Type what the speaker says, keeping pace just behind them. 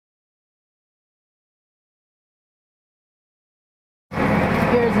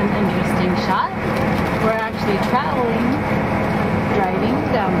Here's an interesting shot. We're actually driving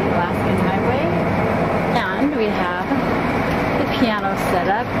down the Alaskan Highway, and we have the piano set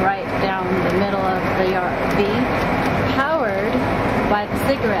up right down the middle of the RV, powered by the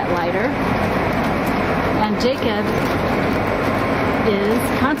cigarette lighter, and Jacob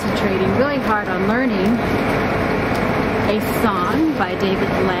is concentrating really hard on learning a song by David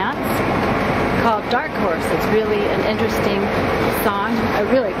Lance called Dark Horse. It's really an interesting song, a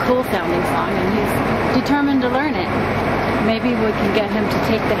really cool sounding song, and he's determined to learn it. Maybe we can get him to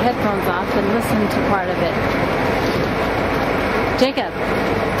take the headphones off and listen to part of it. Jacob,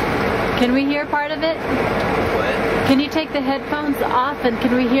 can we hear part of it? What? Can you take the headphones off and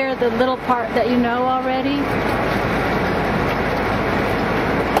can we hear the little part that you know already?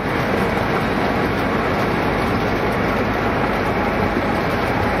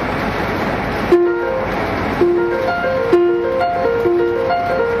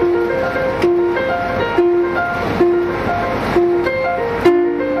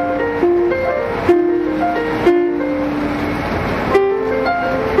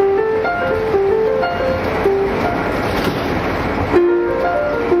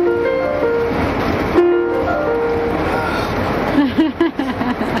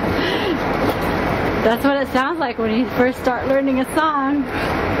 That's what it sounds like when you first start learning a song.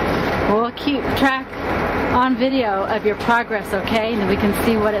 We'll keep track on video of your progress, okay? And we can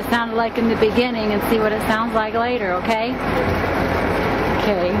see what it sounded like in the beginning and see what it sounds like later, okay?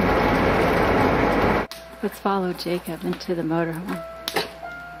 Okay. Let's follow Jacob into the motorhome.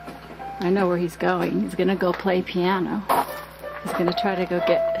 I know where he's going. He's gonna go play piano. He's gonna try to go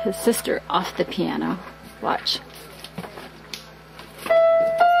get his sister off the piano. Watch.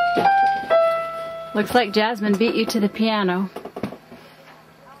 Looks like Jasmine beat you to the piano.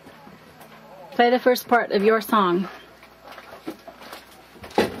 Play the first part of your song.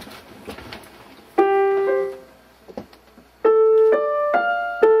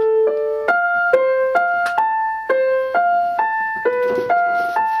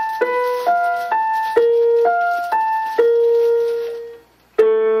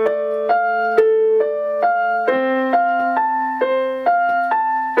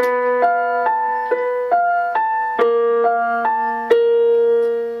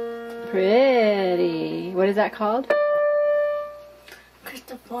 Pretty. What is that called?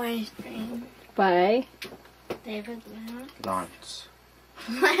 Crystal Forest Dream. By David Lance.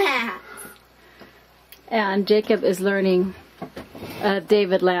 Lance. And Jacob is learning a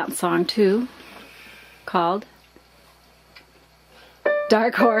David Lance song too, called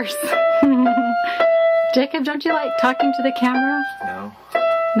Dark Horse. Jacob, don't you like talking to the camera? No.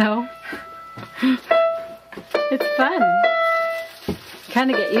 No? It's fun. Kind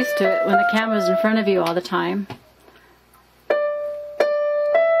of get used to it when the camera's in front of you all the time.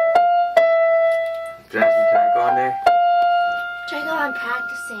 Jasmine, can I go in there? Try go on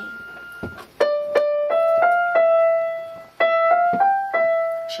practicing.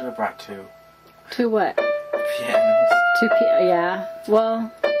 Should have brought two. Two what? Pianos. Yeah. Well,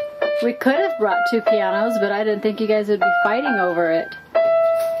 we could have brought two pianos, but I didn't think you guys would be fighting over it.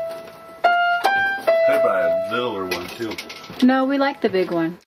 Could have brought a littler one too. No, we like the big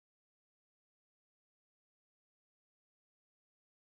one.